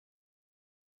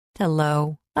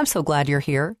Hello, I'm so glad you're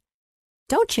here.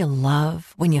 Don't you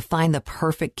love when you find the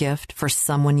perfect gift for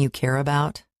someone you care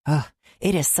about?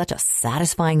 It is such a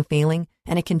satisfying feeling,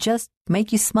 and it can just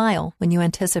make you smile when you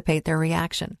anticipate their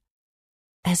reaction.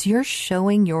 As you're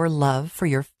showing your love for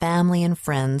your family and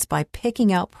friends by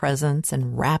picking out presents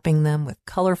and wrapping them with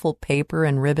colorful paper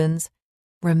and ribbons,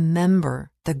 remember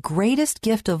the greatest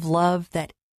gift of love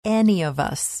that any of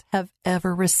us have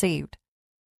ever received.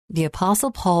 The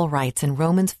Apostle Paul writes in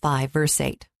Romans 5, verse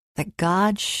 8, that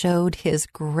God showed his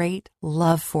great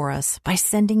love for us by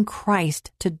sending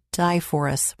Christ to die for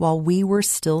us while we were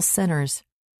still sinners.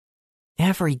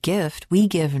 Every gift we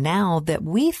give now that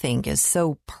we think is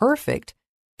so perfect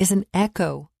is an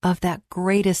echo of that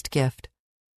greatest gift,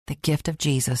 the gift of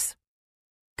Jesus.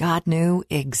 God knew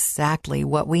exactly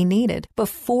what we needed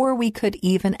before we could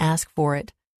even ask for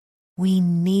it. We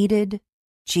needed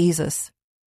Jesus.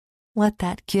 Let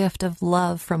that gift of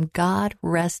love from God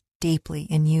rest deeply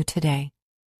in you today.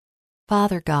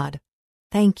 Father God,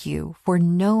 thank you for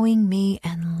knowing me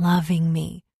and loving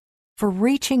me, for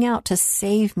reaching out to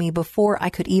save me before I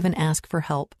could even ask for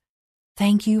help.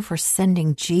 Thank you for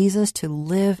sending Jesus to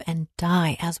live and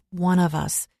die as one of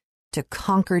us, to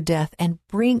conquer death and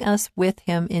bring us with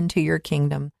him into your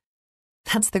kingdom.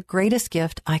 That's the greatest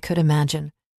gift I could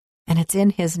imagine, and it's in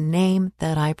his name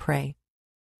that I pray.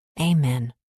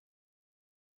 Amen.